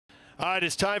All right,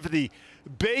 it's time for the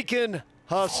Bacon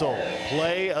Hustle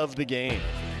play of the game.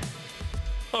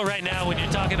 Well, right now, when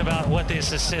you're talking about what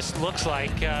this assist looks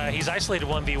like, he's isolated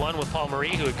 1v1 with Paul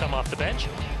Marie, who had come off the bench.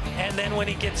 And then when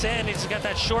he gets in, he's got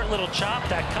that short little chop,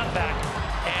 that cutback,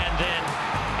 and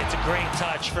then it's a great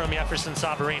touch from Jefferson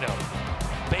Sabarino.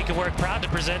 Bacon Work proud to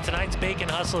present tonight's Bacon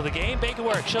Hustle of the game. Bacon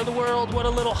Work, show the world what a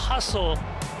little hustle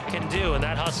can do, and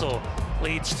that hustle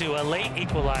leads to a late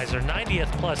equalizer,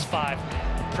 90th plus 5.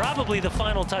 Probably the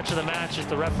final touch of the match as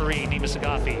the referee, Nima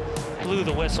Sagafi, blew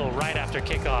the whistle right after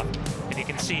kickoff. And you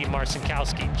can see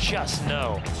Marcinkowski just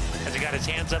know, as he got his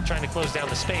hands up trying to close down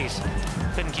the space,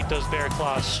 couldn't keep those bare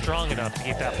claws strong enough to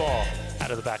keep that ball out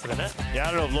of the back of the net. Yeah,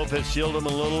 I don't know if Lopez shielded him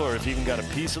a little or if he even got a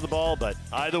piece of the ball, but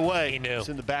either way, he knew. It's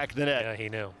in the back of the net. Yeah, he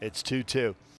knew. It's 2-2.